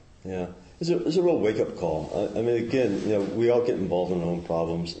myself. Yeah. It's a real wake-up call. Again, we all get involved in our own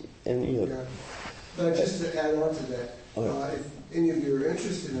problems. And, Yeah. But just to add on to that, if any of you are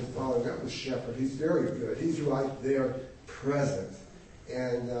interested in following up with Shepherd, he's very good. He's right there, present.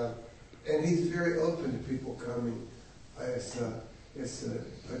 And he's very open to people coming. It's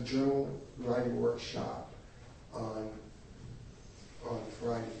a journal writing workshop on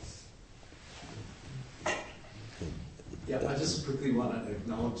Fridays. Yeah, I just quickly want to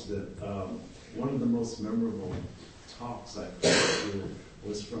acknowledge that one of the most memorable talks I've heard here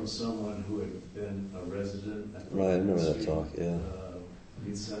was from someone who had been a resident at the Right, I remember that talk, yeah.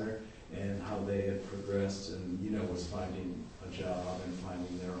 Youth Center, and how they had progressed and, was finding a job and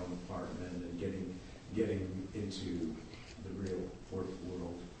finding their own apartment and getting into the real work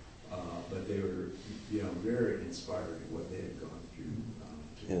world. But they were, very inspired at what they had gone through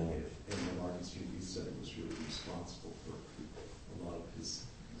to live. And the Market Street Youth Center was really responsible for a lot of his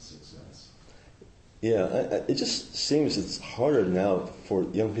success. Yeah, it just seems it's harder now for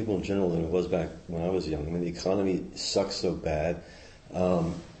young people in general than it was back when I was young. The economy sucks so bad.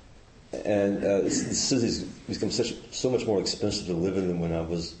 The city's become so much more expensive to live in than when I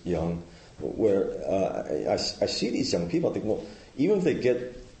was young, where I see these young people, I think, well, even if they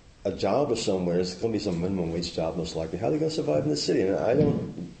get a job or somewhere, it's going to be some minimum wage job most likely. How are they going to survive in the city? And I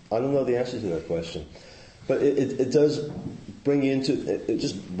don't know the answer to that question. But it does bring you into, it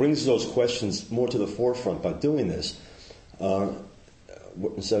just brings those questions more to the forefront by doing this.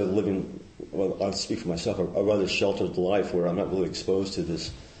 Instead of living, well, I'll speak for myself, a rather sheltered life where I'm not really exposed to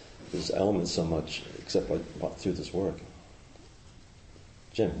this element so much, except through this work.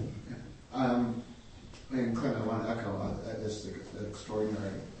 Jim? And Clint, I want to echo this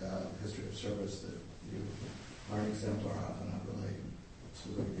extraordinary history of service that you are an exemplar of, and I really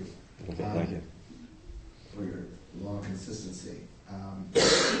salute you. Okay, thank you. For your long consistency.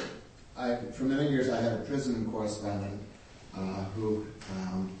 For many years I had a prison correspondent who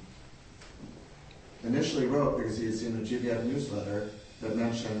initially wrote because he had seen a GBF newsletter that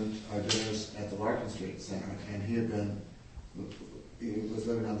mentioned our dinners at the Larkin Street Center, and he was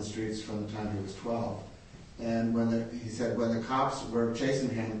living on the streets from the time he was 12. And he said when the cops were chasing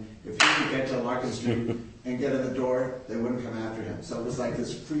him, if he could get to Larkin Street and get in the door, they wouldn't come after him. So it was like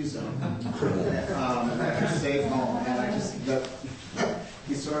this free zone, safe home. And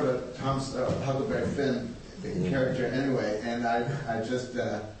he's sort of Tom's Huckleberry Finn character anyway. And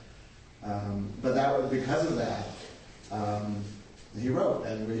but that was because of that. He wrote,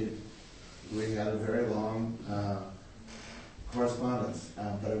 and we had a very long correspondence,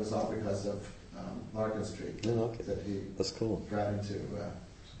 but it was all because of Larkin Street Okay. that he That's cool. got into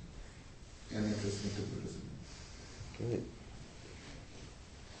an interest into Buddhism. Great.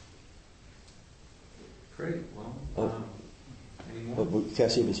 Great. Well, any more?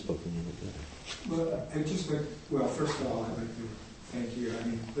 Cassie has spoken. Well, I just like, well, first of all, I'd like to thank you. I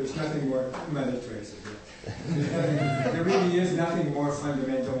mean, there's nothing more, Mother Teresa, there really is nothing more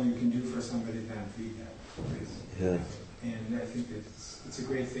fundamental you can do for somebody than feed them. Yeah. And I think it's a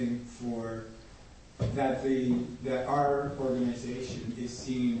great thing for that our organization is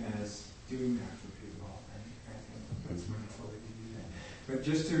seen as doing that for people. And I think that's wonderful that you do that. But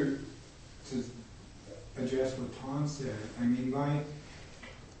just to address what Tom said, I mean,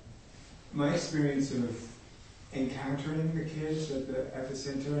 my experience of encountering the kids at the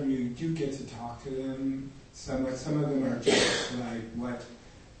center, and you do get to talk to them. Some of them are just like,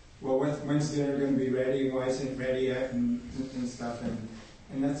 when's dinner going to be ready? Why isn't it ready yet? And stuff,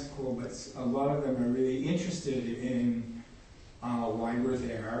 and that's cool. But a lot of them are really interested in why we're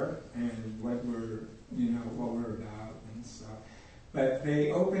there and what we're about and stuff. But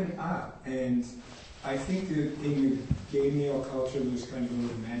they open up, and I think that in the gay male culture, there's kind of a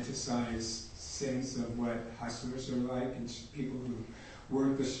romanticized sense of what hustlers are like, and people who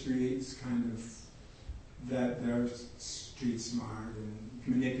work the streets, kind of that they're street smart and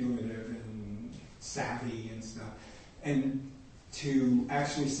manipulative and savvy and stuff. And to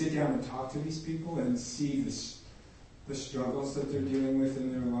actually sit down and talk to these people and see the struggles that they're dealing with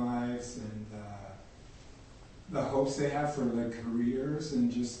in their lives and the hopes they have for their careers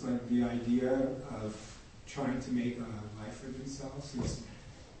and just like the idea of trying to make a life for themselves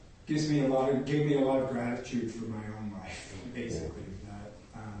gave me a lot of gratitude for my own life, basically. That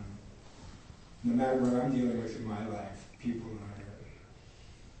no matter what I'm dealing with in my life, people are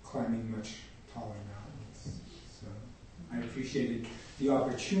climbing much taller mountains. So I appreciated the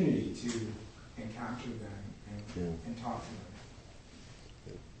opportunity to encounter them and talk to them.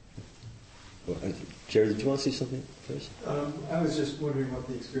 Well, Jerry, did you want to say something first? I was just wondering what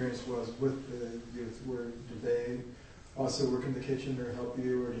the experience was with the youth. Did they also work in the kitchen or help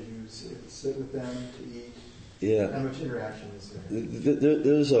you, or did you sit with them to eat? Yeah. How much interaction is there?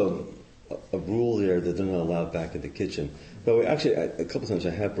 There's a rule there that they're not allowed back in the kitchen. But actually, a couple times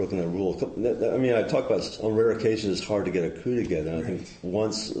I have broken that rule. I mean, I talk about on rare occasions it's hard to get a crew together. And I think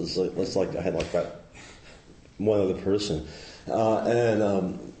once it's like I had like that one other person,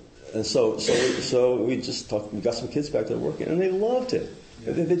 and so we just talked. We got some kids back there working, and they loved it.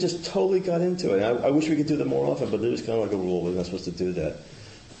 Yeah. They just totally got into it. I wish we could do that more often, but there's kind of like a rule we're not supposed to do that.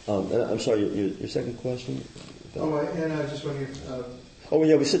 And I'm sorry, your second question. And I was just wondering. Oh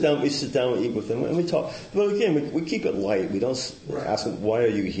yeah, we sit down, we eat with them, and we talk. But again, we keep it light. We don't ask them, "Why are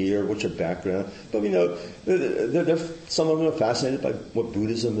you here? What's your background?" But they're some of them are fascinated by what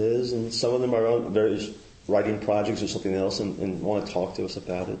Buddhism is, and some of them are on various writing projects or something else, and want to talk to us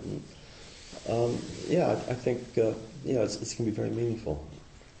about it. And, I think it's going to be very meaningful.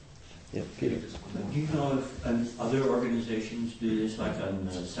 Yeah, Peter. Do you know if other organizations do this, like on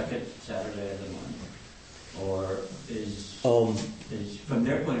the second Saturday of the month? Or is from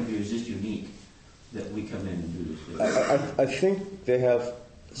their point of view, is this unique that we come in and do this? I think they have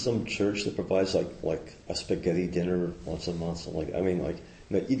some church that provides like a spaghetti dinner once a month. So you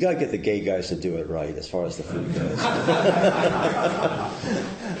gotta get the gay guys to do it right as far as the food goes.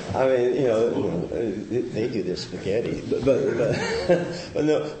 I mean, they do their spaghetti,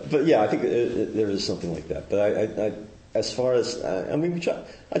 but yeah, I think there is something like that. But as far as, I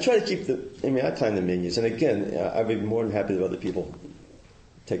try to keep I plan the menus, and again, I'd be more than happy if other people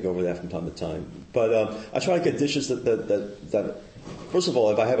take over that from time to time. But I try to get dishes that first of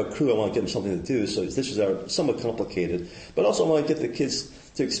all, if I have a crew, I want to give them something to do, so dishes are somewhat complicated. But also I want to get the kids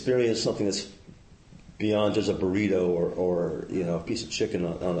to experience something that's beyond just a burrito or a piece of chicken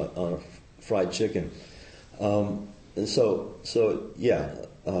on a fried chicken. And so yeah,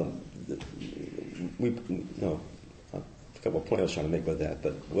 I forgot what point I was trying to make by that,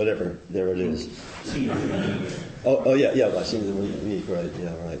 but whatever, there it is. I've seen the week, right?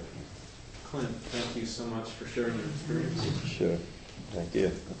 Yeah, right. Clint, thank you so much for sharing your experience. Sure, thank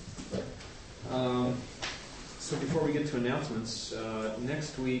you. So before we get to announcements,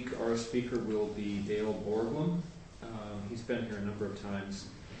 next week our speaker will be Dale Borglum. He's been here a number of times.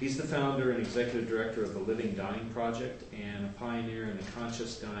 He's the founder and executive director of the Living Dying Project and a pioneer in the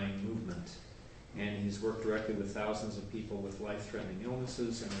conscious dying movement. And he's worked directly with thousands of people with life-threatening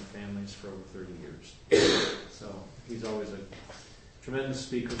illnesses and their families for over 30 years. So he's always a tremendous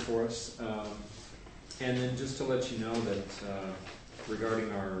speaker for us. And then just to let you know that regarding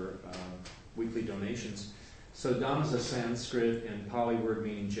our weekly donations, So dana is a Sanskrit and Pali word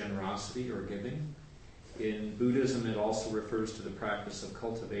meaning generosity or giving. In Buddhism, it also refers to the practice of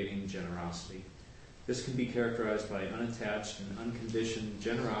cultivating generosity. This can be characterized by unattached and unconditioned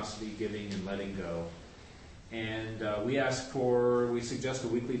generosity, giving, and letting go. And we suggest a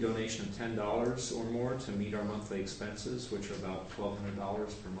weekly donation of $10 or more to meet our monthly expenses, which are about $1,200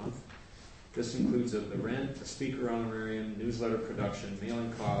 per month. This includes the rent, the speaker honorarium, newsletter production,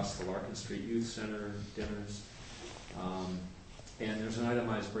 mailing costs, the Larkin Street Youth Center, dinners, and there's an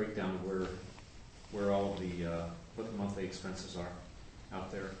itemized breakdown of where all of what the monthly expenses are out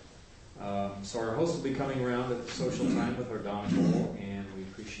there. So our host will be coming around at the social time with our Donna Bowl, and we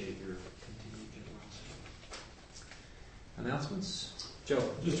appreciate your continued generosity. Announcements? Joe.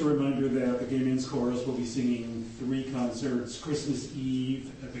 Just a reminder that the Gay Men's Chorus will be singing 3 concerts: Christmas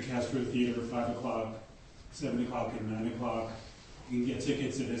Eve at the Castro Theater, 5 o'clock, 7 o'clock, and 9 o'clock. You can get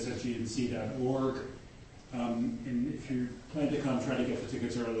tickets at sfgnc.org. And if you plan to come, try to get the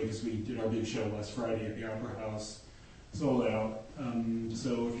tickets early, because we did our big show last Friday at the Opera House. Sold out.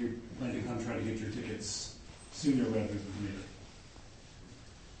 So if you plan to come, try to get your tickets sooner rather than later.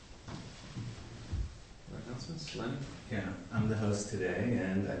 Announcements? Len? Yeah, I'm the host today,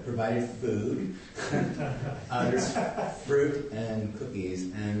 and I provided food. There's fruit and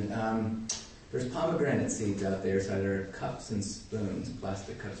cookies, and there's pomegranate seeds out there, so there are cups and spoons,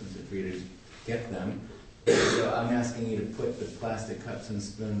 plastic cups and spoons for you to get them. So I'm asking you to put the plastic cups and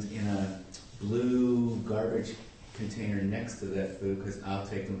spoons in a blue garbage container next to that food, because I'll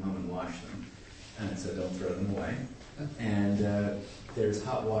take them home and wash them, and so don't throw them away. And there's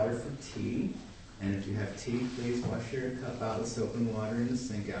hot water for tea. And if you have tea, please wash your cup out with soap and water in the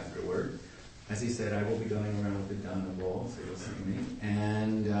sink afterward. As he said, I will be going around with the Donna Bowl, so you'll see me.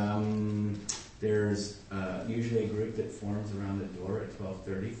 And there's usually a group that forms around the door at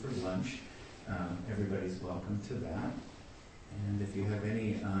 12:30 for lunch. Everybody's welcome to that. And if you have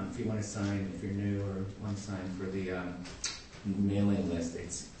any, if you want to sign, if you're new or want to sign for the mailing list,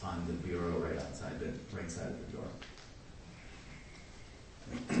 it's on the bureau right outside the right side of the door.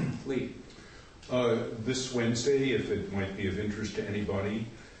 Lee. This Wednesday, if it might be of interest to anybody,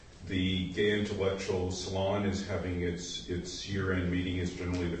 the Gay Intellectual Salon is having its year-end meeting. It's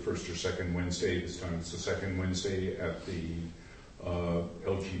generally the first or second Wednesday. This time it's the second Wednesday at the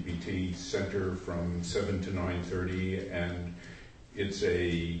LGBT Center from 7 to 9:30, and it's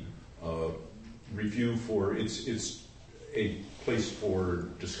a review for, it's a place for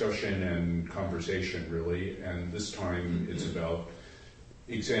discussion and conversation, really, and this time it's about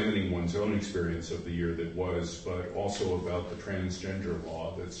examining one's own experience of the year that was, but also about the transgender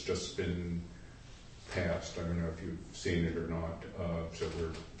law that's just been passed. I don't know if you've seen it or not. So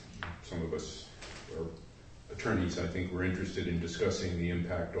some of us are attorneys, I think, we're interested in discussing the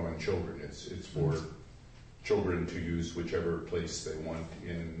impact on children. It's for children to use whichever place they want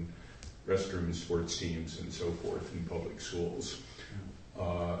in restrooms, sports teams, and so forth in public schools.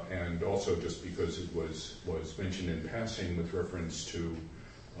 And also just because it was mentioned in passing with reference to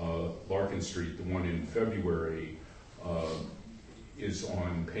Larkin Street, the one in February is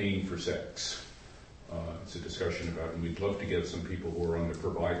on paying for sex. It's a discussion about it, and we'd love to get some people who are on the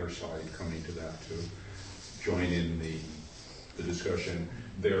provider side coming to that to join in the discussion.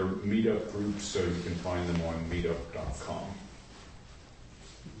 They're meetup groups, so you can find them on meetup.com.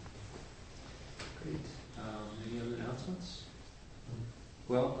 Great. Any other announcements?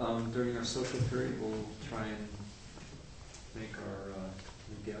 Well, during our social period, we'll try and make our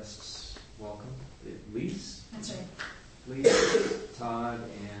new guests welcome. Lise? That's right. Lise, Todd,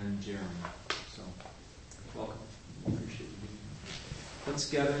 and Jeremy. So, welcome. Appreciate you being here. Let's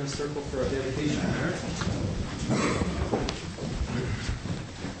gather in a circle for our dedication of marriage.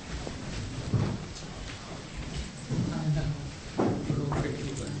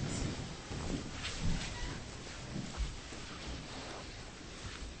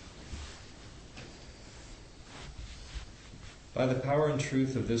 By the power and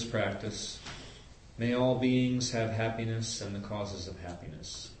truth of this practice, may all beings have happiness and the causes of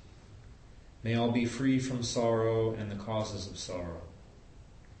happiness. May all be free from sorrow and the causes of sorrow.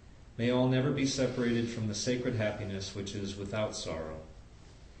 May all never be separated from the sacred happiness which is without sorrow.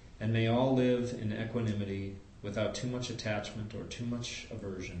 And may all live in equanimity without too much attachment or too much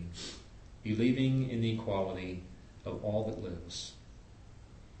aversion, believing in the equality of all that lives.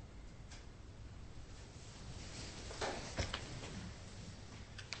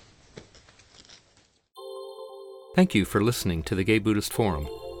 Thank you for listening to the Gay Buddhist Forum.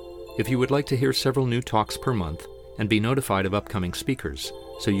 If you would like to hear several new talks per month and be notified of upcoming speakers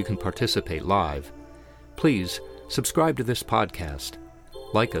so you can participate live, please subscribe to this podcast,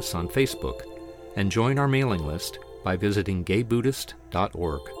 like us on Facebook, and join our mailing list by visiting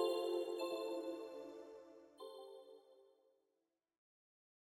gaybuddhist.org.